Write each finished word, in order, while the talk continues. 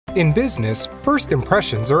In business, first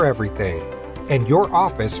impressions are everything. And your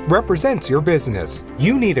office represents your business.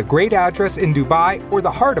 You need a great address in Dubai or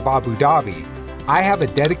the heart of Abu Dhabi. I have a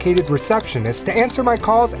dedicated receptionist to answer my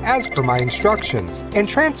calls as per my instructions and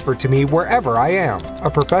transfer to me wherever I am.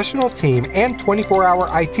 A professional team and 24-hour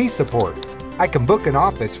IT support. I can book an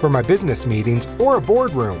office for my business meetings or a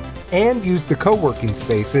boardroom and use the co-working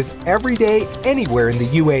spaces every day anywhere in the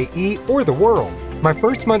UAE or the world. My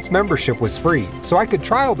first month's membership was free, so I could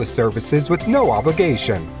trial the services with no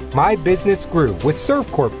obligation. My business grew with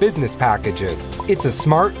Servcorp Business Packages. It's a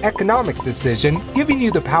smart, economic decision giving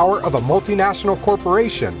you the power of a multinational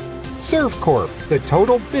corporation. Servcorp, the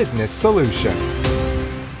total business solution.